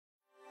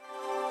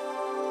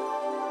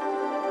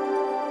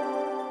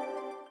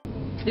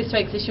This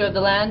week's issue of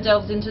The Land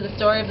delves into the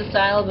story of the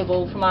sale of a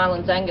bull from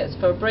Ireland's Angus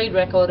for a breed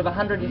record of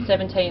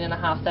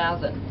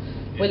 117,500.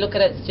 We look at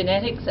its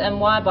genetics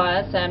and why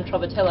buyer Sam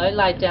Trovatello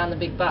laid down the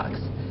big bucks.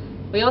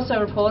 We also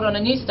report on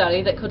a new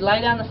study that could lay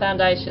down the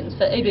foundations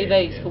for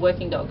EBVs for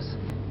working dogs.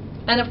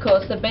 And of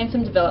course, there have been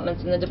some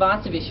developments in the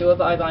divisive issue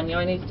of ovine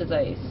Johne's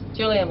disease.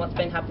 Julian, what's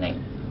been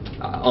happening?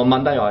 On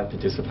Monday I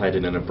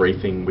participated in a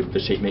briefing with the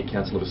Sheep Meat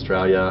Council of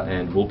Australia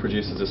and Wool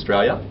Producers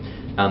Australia,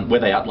 where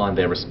they outlined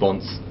their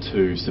response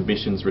to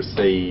submissions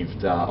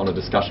received on a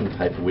discussion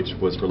paper which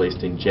was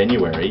released in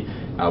January,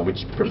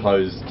 which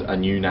proposed a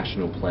new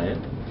national plan.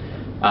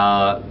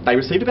 They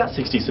received about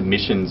 60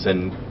 submissions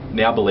and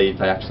now believe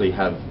they actually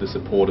have the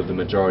support of the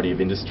majority of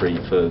industry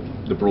for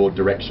the broad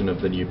direction of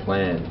the new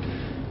plan.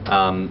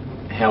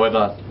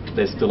 However,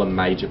 there's still a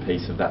major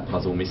piece of that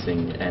puzzle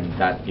missing, and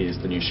that is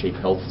the new sheep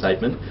health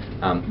statement,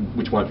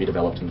 which won't be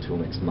developed until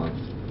next month.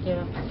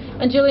 Yeah.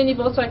 And Julian, you've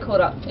also caught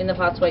up in the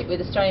past week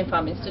with Australian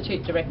Farm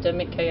Institute Director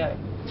Mick Keogh.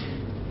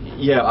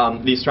 Yeah,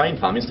 the Australian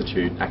Farm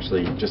Institute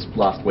actually just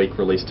last week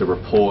released a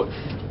report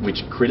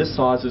which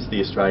criticises the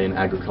Australian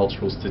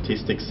agricultural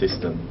statistics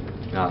system.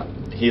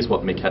 Here's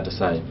what Mick had to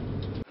say.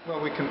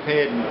 Well, we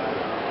compared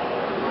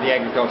the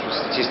agricultural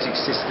statistics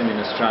system in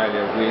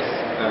Australia with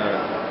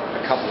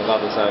a couple of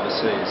others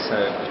overseas,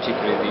 so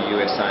particularly the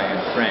USA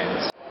and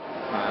France.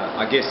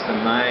 I guess the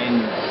main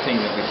thing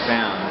that we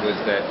found was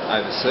that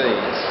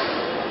overseas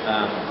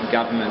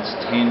governments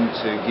tend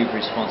to give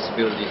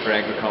responsibility for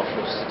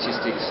agricultural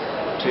statistics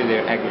to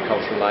their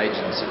agricultural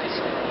agencies.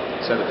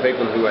 So the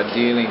people who are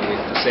dealing with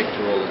the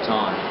sector all the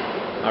time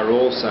are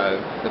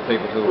also the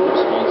people who are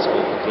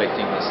responsible for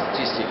collecting the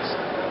statistics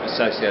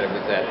associated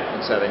with that,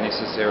 and so they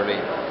necessarily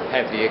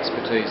have the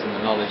expertise and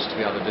the knowledge to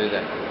be able to do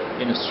that.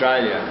 In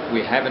Australia,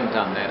 we haven't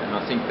done that, and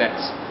I think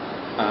that's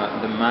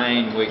the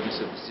main weakness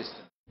of the system.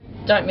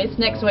 Don't miss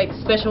next week's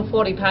special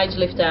 40-page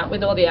lift-out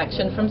with all the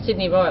action from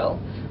Sydney Royal.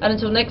 And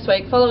until next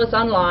week, follow us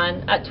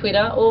online at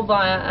Twitter or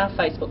via our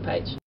Facebook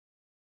page.